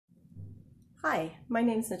Hi, my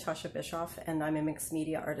name is Natasja Bischoff and I'm a mixed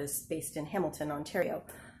media artist based in Hamilton, Ontario.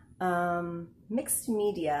 Mixed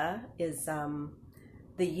media is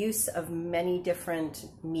the use of many different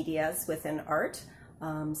medias within art,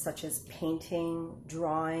 such as painting,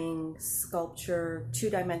 drawing, sculpture,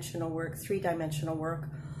 two-dimensional work, three-dimensional work,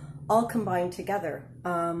 all combined together.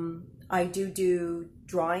 I do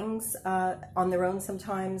drawings on their own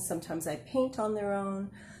sometimes I paint on their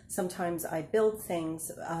own, sometimes I build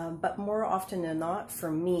things, but more often than not,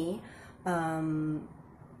 for me,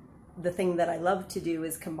 the thing that I love to do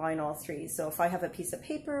is combine all three. So if I have a piece of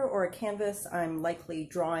paper or a canvas, I'm likely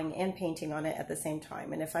drawing and painting on it at the same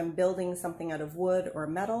time. And if I'm building something out of wood or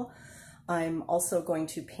metal, I'm also going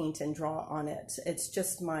to paint and draw on it. It's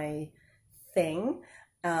just my thing.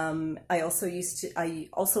 I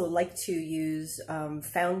also like to use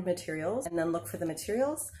found materials and then look for the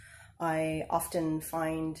materials. I often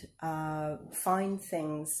find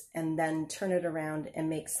things and then turn it around and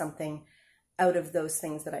make something out of those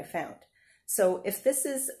things that I found. So if this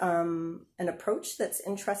is an approach that's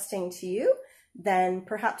interesting to you, then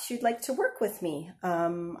perhaps you'd like to work with me.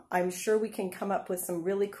 I'm sure we can come up with some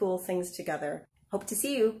really cool things together. Hope to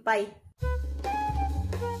see you. Bye.